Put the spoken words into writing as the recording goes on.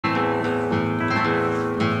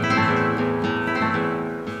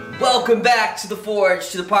welcome back to the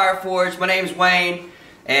Forge, to the Pirate Forge. My name's Wayne,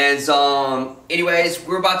 and anyways,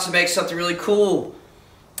 we're about to make something really cool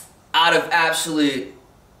out of absolute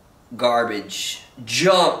garbage,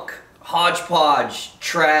 junk, hodgepodge,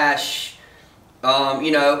 trash.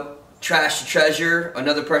 You know, trash to treasure.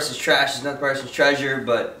 Another person's trash is another person's treasure,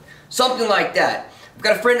 but something like that. I've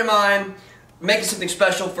got a friend of mine making something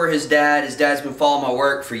special for his dad. His dad's been following my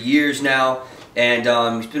work for years now. And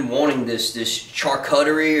he's been wanting this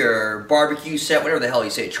charcuterie or barbecue set, whatever the hell you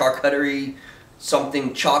say, charcuterie,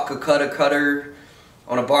 something cutter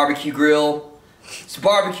on a barbecue grill. It's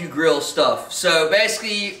barbecue grill stuff. So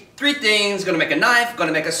basically, three things: going to make a knife, going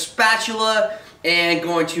to make a spatula, and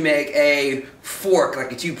going to make a fork,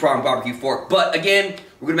 like a two-pronged barbecue fork. But again,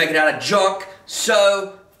 we're going to make it out of junk.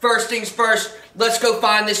 So first things first, let's go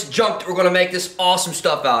find this junk that we're going to make this awesome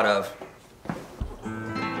stuff out of.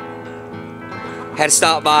 Had to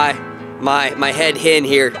stop by. My head hen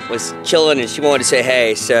here was chilling and she wanted to say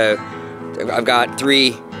hey, so I've got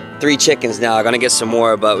three chickens now. I'm gonna get some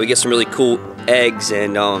more, but we get some really cool eggs,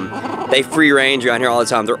 and they free range around here all the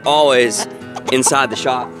time. They're always inside the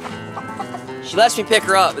shop. She lets me pick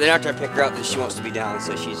her up, but then after I pick her up, then she wants to be down,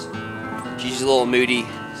 so she's a little moody.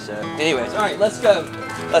 So anyways, all right, let's go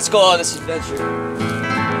on this adventure.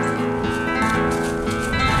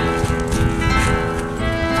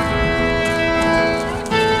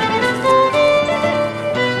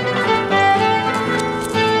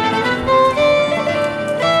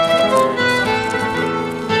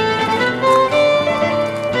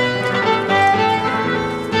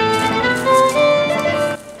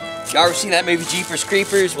 Y'all ever seen that movie Jeepers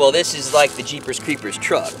Creepers? Well, this is like the Jeepers Creepers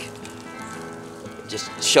truck. It just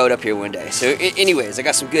showed up here one day. So anyways, I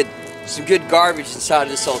got some good garbage inside of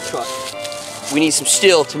this old truck. We need some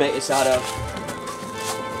steel to make this out of.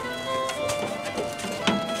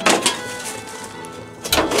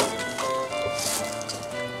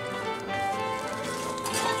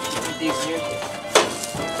 Put these in here.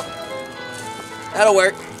 That'll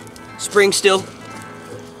work. Spring steel.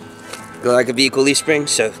 Go like a vehicle leaf spring,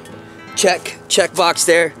 so check box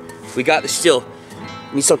there. We got the steel.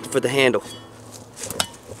 Need something for the handle.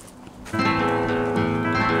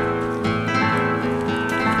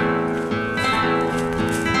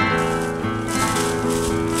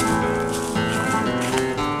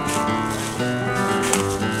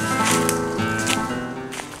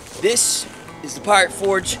 This is the Pirate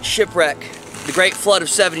Forge shipwreck. The Great Flood of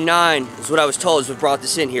 '79 is what I was told as we brought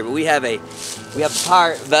this in here. But we have a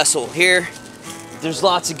pirate vessel here. There's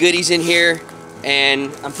lots of goodies in here,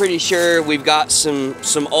 and I'm pretty sure we've got some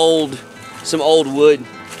old wood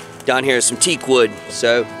down here, some teak wood.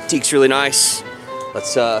 So teak's really nice.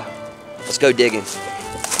 Let's go digging.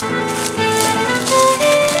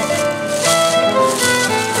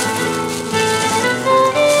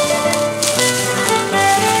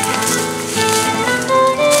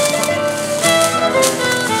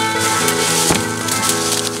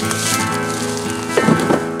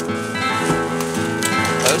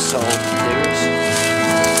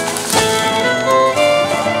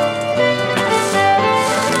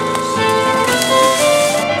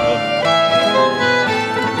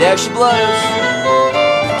 There she blows. I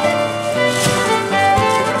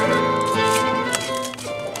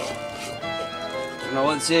don't know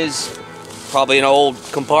what this is. Probably an old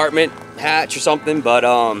compartment hatch or something, but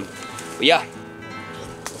yeah.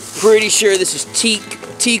 Pretty sure this is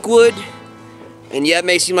teak wood. And yeah, it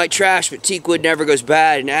may seem like trash, but teak wood never goes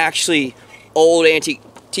bad. And actually, old antique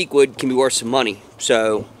teak wood can be worth some money.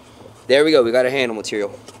 So there we go. We got a handle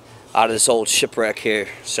material out of this old shipwreck here.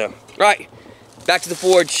 So right. Back to the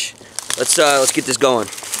forge. Let's get this going.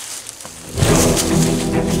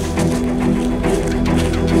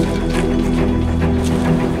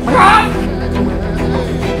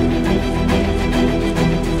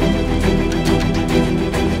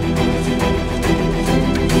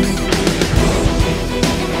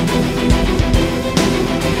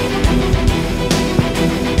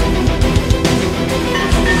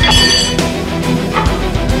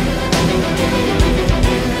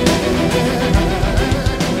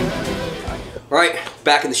 Alright,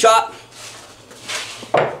 back in the shop.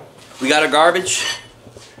 We got our garbage.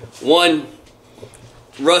 One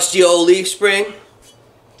rusty old leaf spring.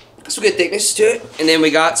 Got some good thickness to it. And then we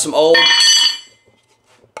got some old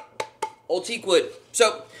teak wood.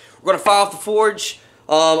 So, we're going to fire off the forge.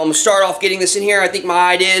 I'm going to start off getting this in here. I think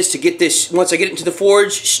my idea is to get this, once I get it into the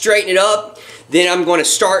forge, straighten it up. Then I'm going to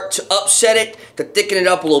start to upset it, to thicken it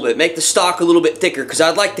up a little bit, make the stock a little bit thicker, because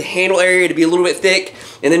I'd like the handle area to be a little bit thick,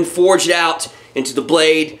 and then forge it out into the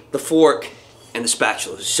blade, the fork, and the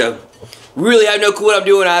spatulas. So really have no clue what I'm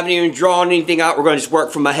doing. I haven't even drawn anything out. We're gonna just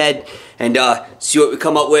work from my head and see what we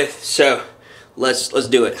come up with. So let's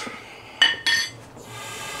do it.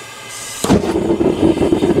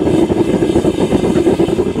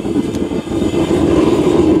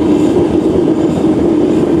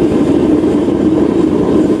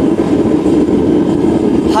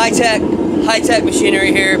 High-tech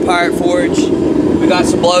machinery here at Pirate Forge. We got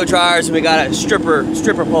some blow dryers and we got a stripper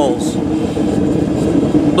poles.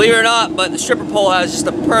 Believe it or not, but the stripper pole has just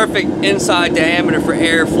the perfect inside diameter for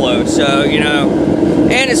airflow. So, you know,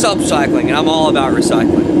 and it's upcycling, and I'm all about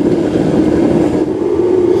recycling.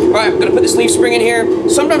 Alright, I'm gonna put this leaf spring in here.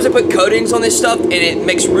 Sometimes I put coatings on this stuff and it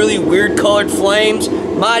makes really weird colored flames.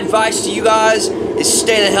 My advice to you guys is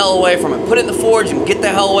stay the hell away from it. Put it in the forge and get the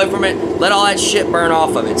hell away from it. Let all that shit burn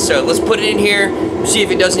off of it. So let's put it in here, see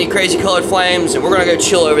if it does any crazy colored flames, and we're gonna go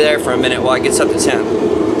chill over there for a minute while it gets up to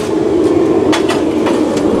 10.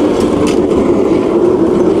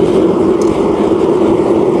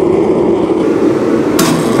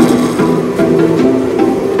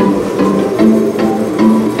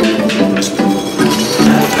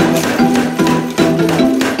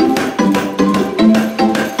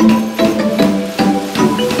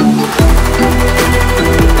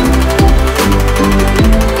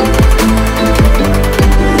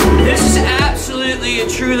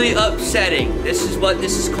 This is what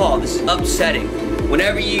this is called. This is upsetting.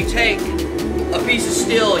 Whenever you take a piece of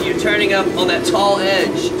steel and you're turning up on that tall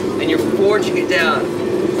edge and you're forging it down,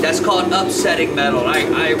 that's called upsetting metal.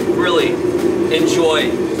 I really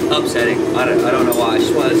enjoy upsetting. I don't know why. It's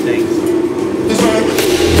just one of those things.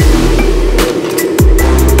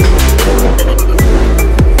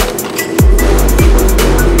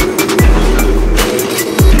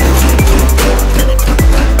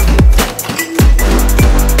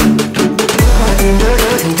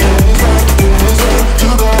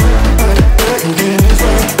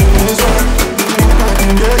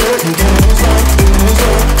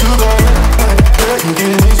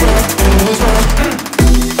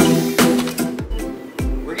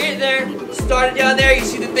 Started down there, you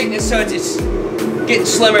see the thickness, so it's getting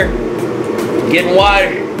slimmer, getting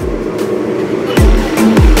wider.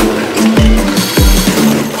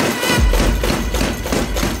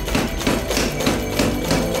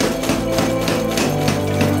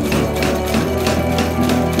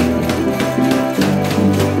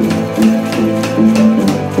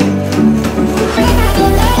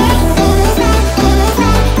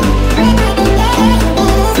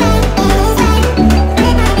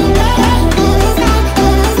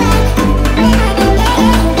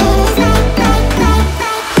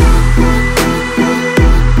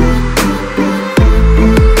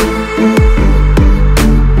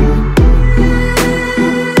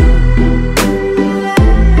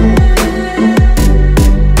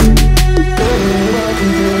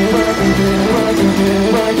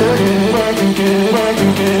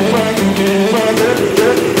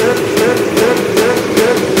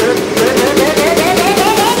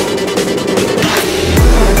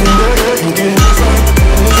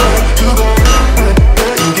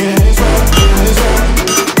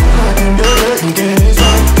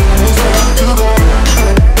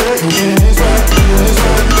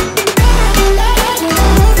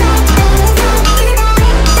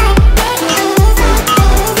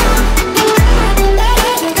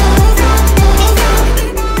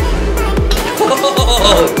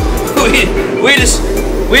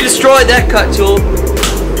 We destroyed that cut tool.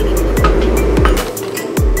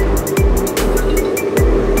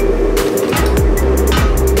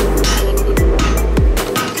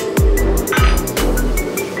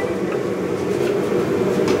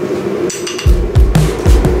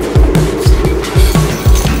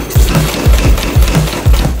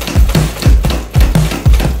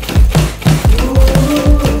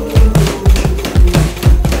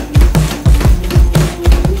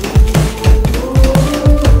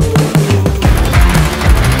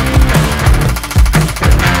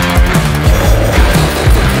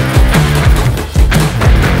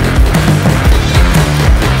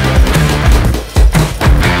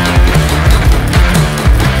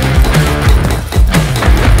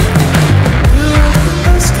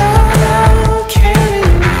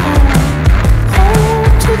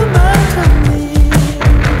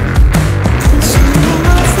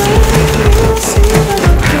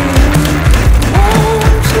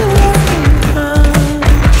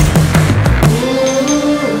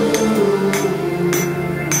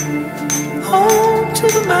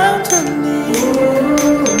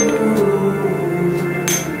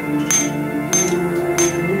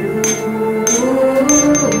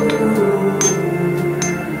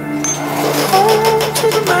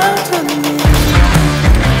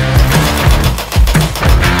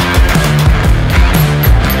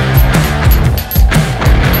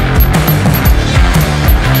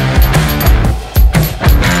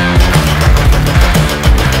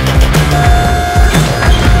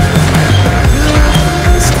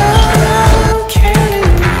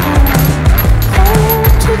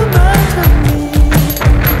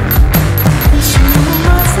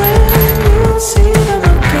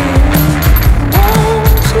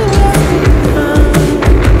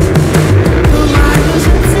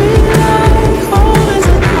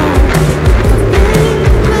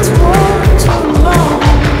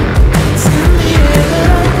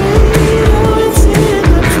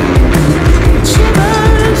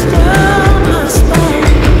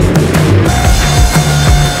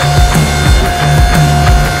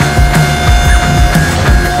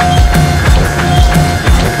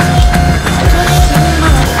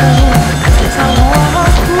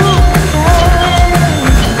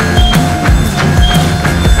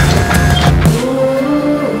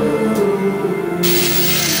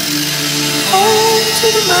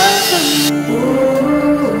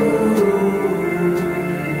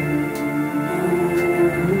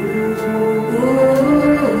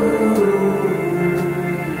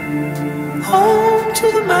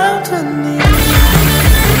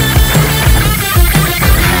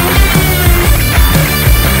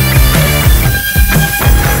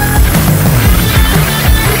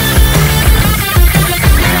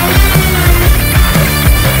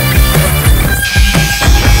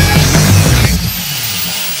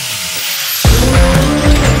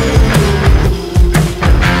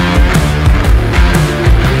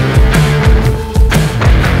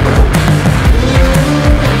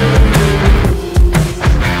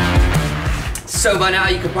 by now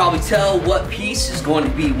you can probably tell what piece is going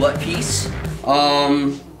to be what piece.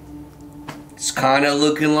 It's kind of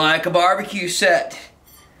looking like a barbecue set.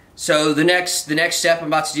 So the next step I'm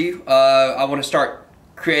about to do, I want to start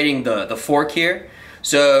creating the fork here.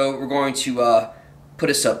 So we're going to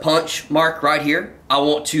put us a punch mark right here. I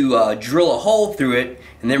want to drill a hole through it,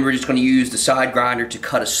 and then we're just going to use the side grinder to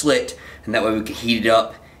cut a slit, and that way we can heat it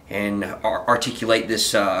up and articulate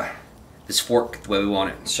this this fork the way we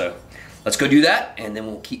want it. So let's go do that, and then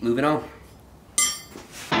we'll keep moving on.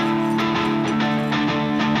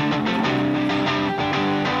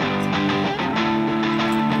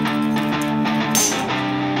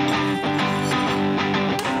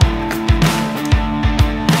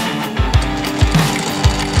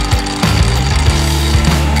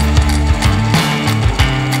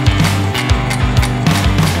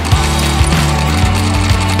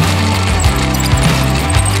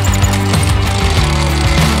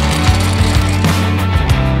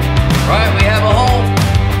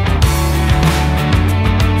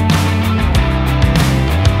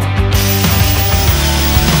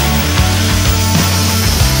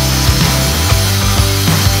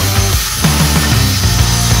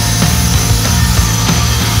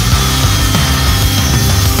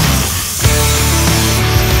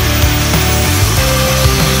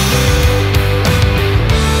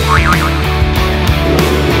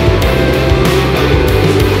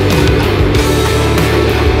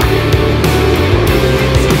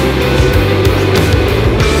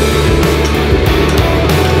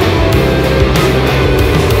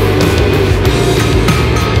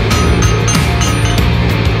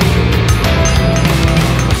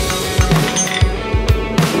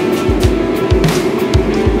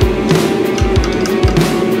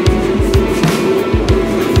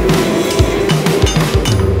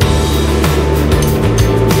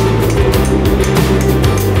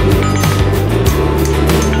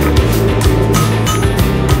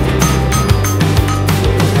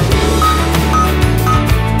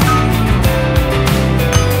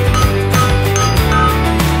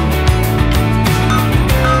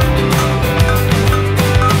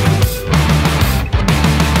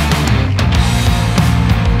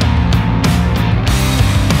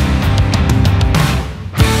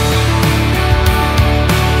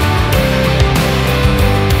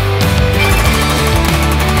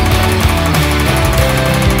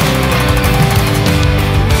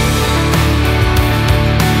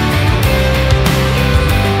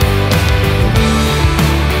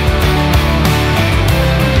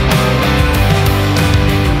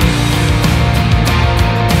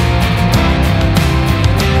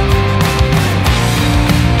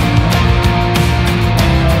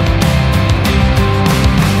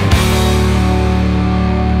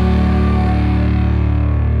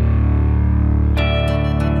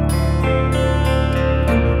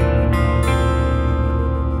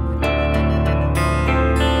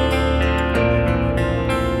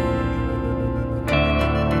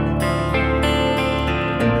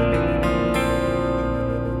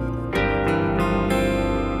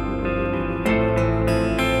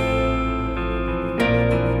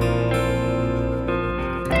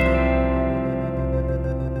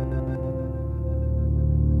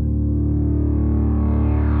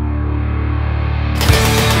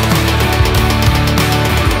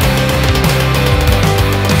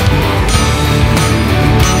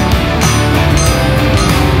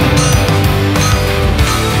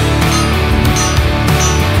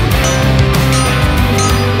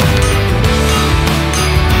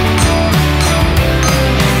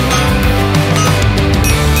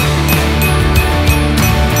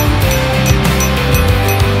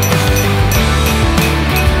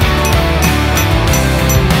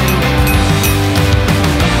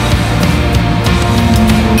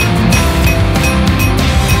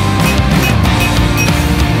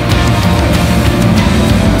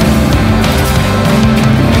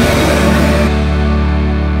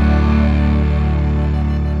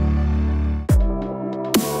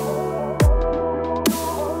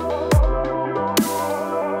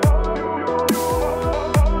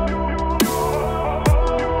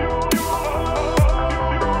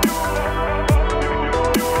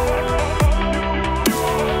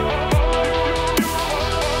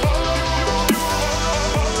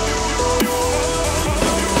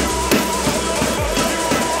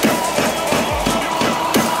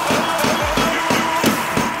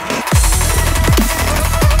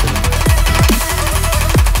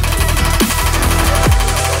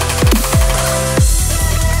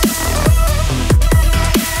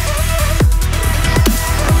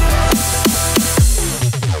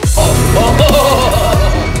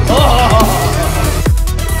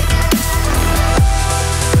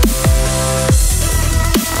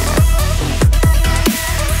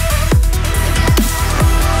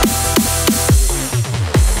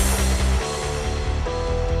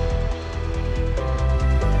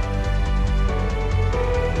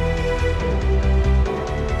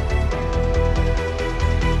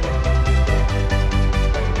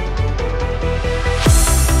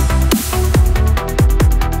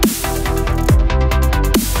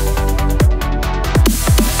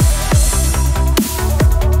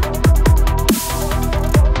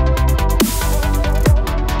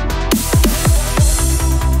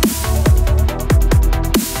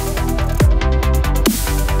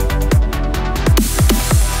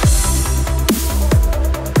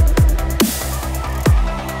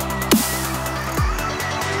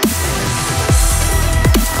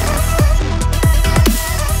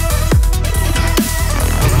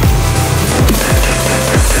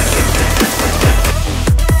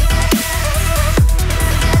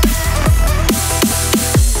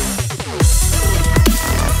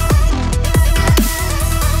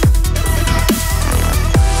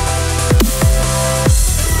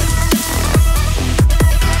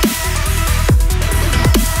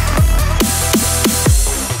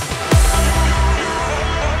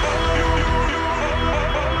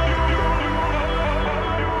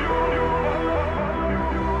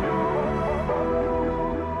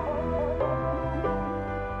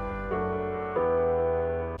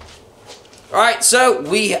 right, so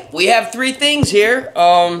we have three things here.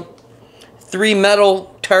 Three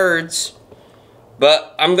metal turds,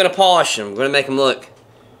 but I'm gonna polish them. I'm gonna make them look.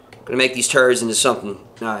 I'm gonna make these turds into something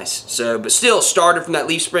nice. So, but still, started from that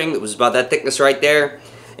leaf spring that was about that thickness right there,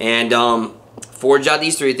 and forged out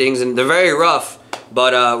these three things, and they're very rough.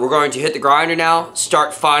 But we're going to hit the grinder now,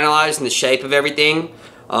 start finalizing the shape of everything,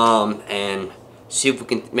 and see if we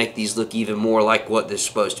can make these look even more like what they're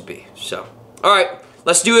supposed to be. So, all right,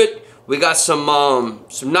 let's do it. We got some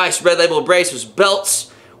nice red label abrasives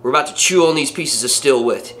belts. We're about to chew on these pieces of steel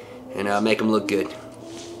with and make them look good.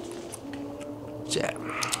 So.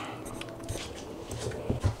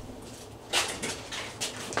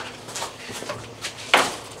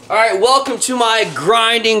 All right, welcome to my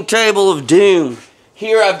grinding table of doom.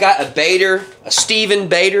 Here I've got a Bader, a Stephen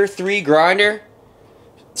Bader 3 grinder.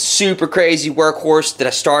 Super crazy workhorse that I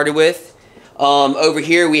started with. Over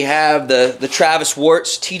here we have the Travis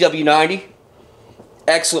Warts TW90.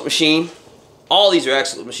 Excellent machine. All these are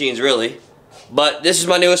excellent machines, really. But this is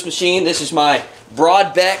my newest machine. This is my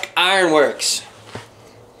Broadbeck Ironworks.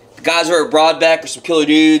 The guys over at Broadbeck are some killer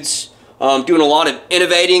dudes. Doing a lot of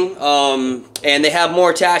innovating. And they have more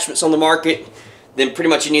attachments on the market than pretty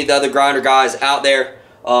much any of the other grinder guys out there.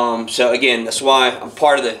 So again, that's why I'm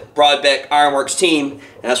part of the Broadbeck Ironworks team,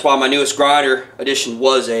 and that's why my newest grinder addition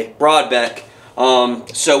was a Broadbeck.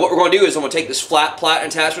 So what we're going to do is I'm going to take this flat platen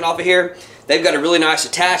attachment off of here. They've got a really nice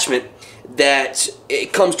attachment that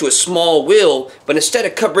it comes to a small wheel, but instead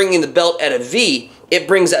of bringing the belt at a V, it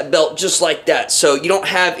brings that belt just like that. So you don't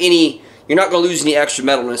have any, you're not going to lose any extra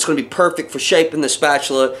metal, and it's going to be perfect for shaping the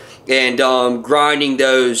spatula and grinding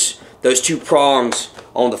those two prongs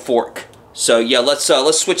on the fork. So yeah, let's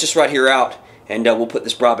switch this right here out, and we'll put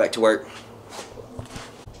this Broadbeck to work.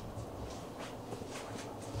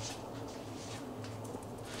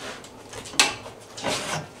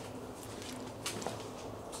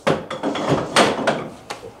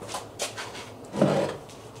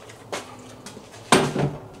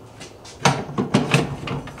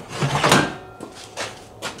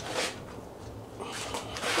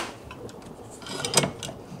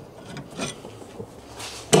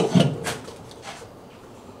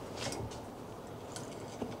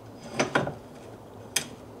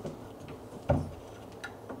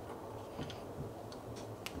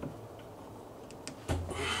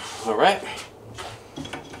 All right,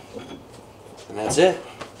 and that's it.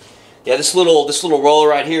 Yeah, this little roller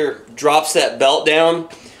right here drops that belt down,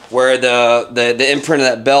 where the imprint of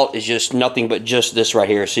that belt is just nothing but just this right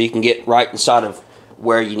here, so you can get right inside of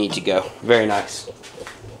where you need to go. Very nice.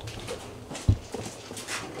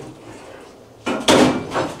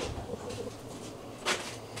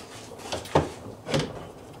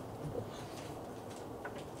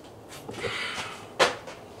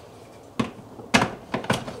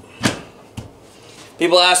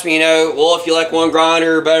 People ask me, well, if you like one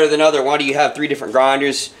grinder better than other, why do you have 3 different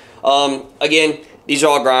grinders? Again, these are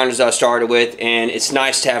all grinders I started with, and it's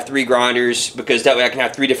nice to have 3 grinders because that way I can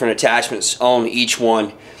have 3 different attachments on each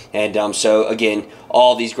one. And so again,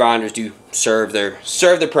 all these grinders do serve their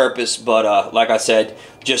purpose. But like I said,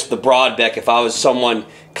 just the Broadbeck. If I was someone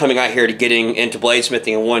coming out here to getting into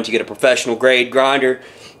bladesmithing and wanted to get a professional grade grinder,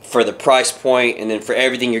 for the price point and then for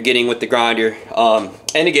everything you're getting with the grinder,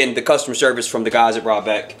 and again the customer service from the guys at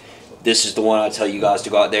Broadbeck, this is the one I tell you guys to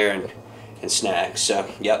go out there and snag. So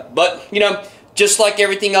yeah, but just like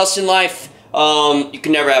everything else in life, you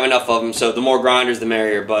can never have enough of them, so the more grinders the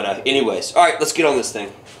merrier. But anyways, all right, let's get on this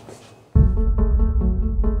thing.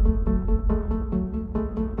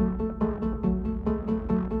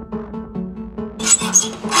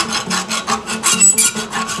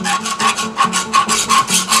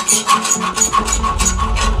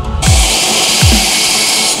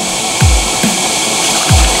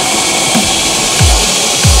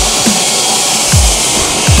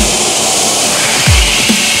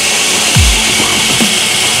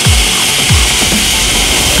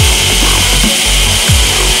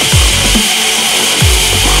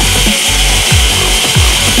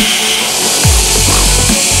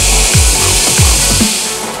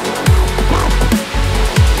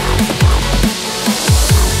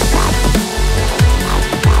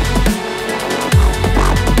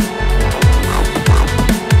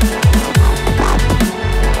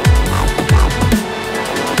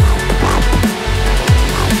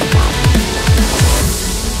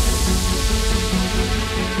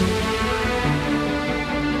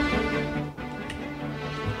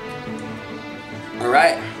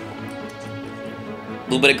 Alright, a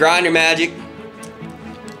little bit of grinder magic.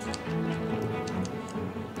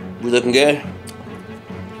 We're looking good.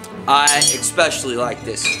 I especially like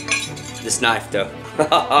this knife though.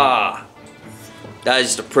 That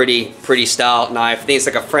is just a pretty style knife. I think it's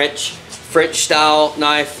like a French style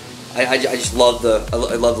knife. I just love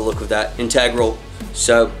I love the look of that, integral.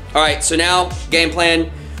 So, all right, so now game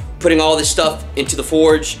plan, putting all this stuff into the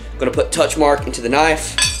forge. Gonna put touch mark into the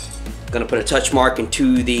knife. Gonna put a touch mark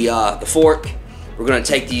into the fork. We're gonna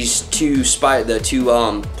take these two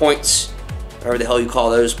points, whatever the hell you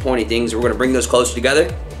call those pointy things. We're gonna bring those closer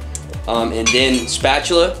together. And then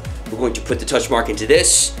spatula, we're going to put the touch mark into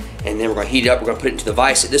this, and then we're gonna heat it up. We're gonna put it into the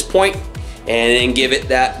vise at this point, and then give it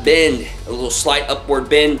that bend, a little slight upward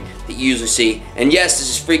bend that you usually see. And yes, this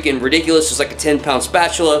is freaking ridiculous. It's like a 10-pound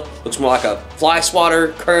spatula. Looks more like a fly swatter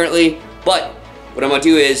currently. But what I'm gonna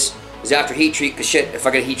do is after heat treat, cause shit, if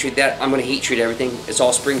I gotta heat treat that, I'm gonna heat treat everything. It's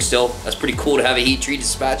all spring still. That's pretty cool to have a heat treated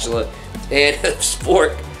spatula and a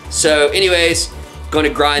fork. So anyways, gonna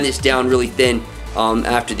grind this down really thin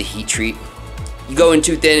after the heat treat. You go in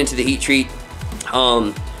too thin into the heat treat,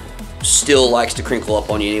 still likes to crinkle up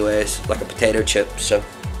on you anyways, like a potato chip. So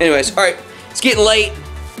anyways, all right, it's getting late.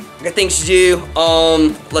 I got things to do.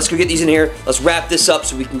 Let's go get these in here. Let's wrap this up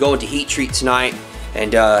so we can go into heat treat tonight.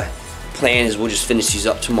 And plan is we'll just finish these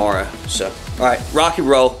up tomorrow. So, all right, rock and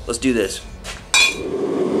roll. Let's do this.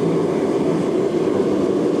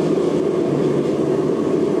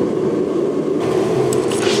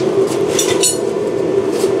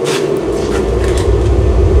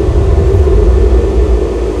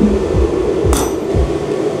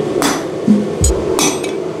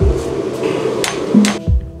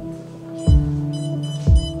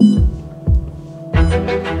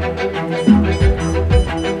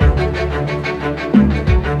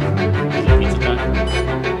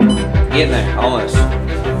 Getting there, almost.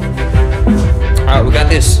 All right, we got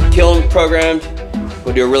this kiln programmed.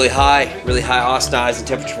 We'll do a really high austenizing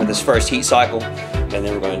temperature for this first heat cycle, and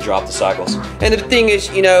then we're going to drop the cycles. And the thing is,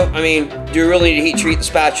 you know, I mean, do we really need to heat treat the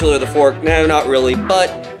spatula or the fork? No, not really, but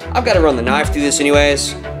I've got to run the knife through this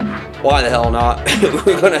anyways. Why the hell not?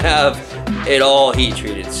 We're going to have it all heat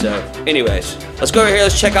treated. So anyways, let's go over here,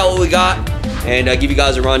 let's check out what we got, and give you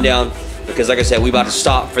guys a rundown, because like I said, we about to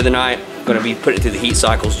stop for the night. Gonna be putting it through the heat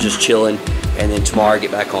cycles, just chilling, and then tomorrow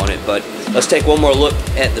get back on it. But let's take one more look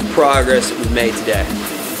at the progress that we've made today.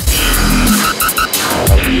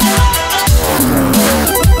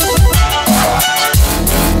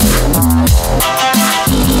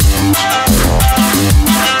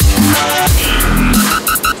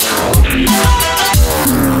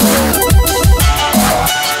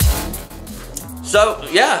 So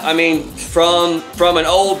yeah, I mean, from an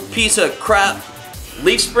old piece of crap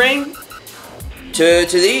leaf spring to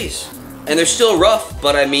these, and they're still rough,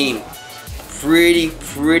 but I mean, pretty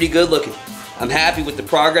good looking. I'm happy with the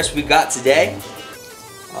progress we've got today.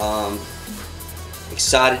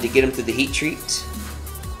 Excited to get them through the heat treat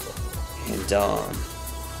and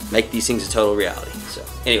make these things a total reality. So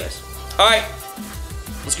anyways, all right,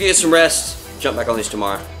 let's get some rest, jump back on these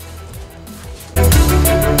tomorrow.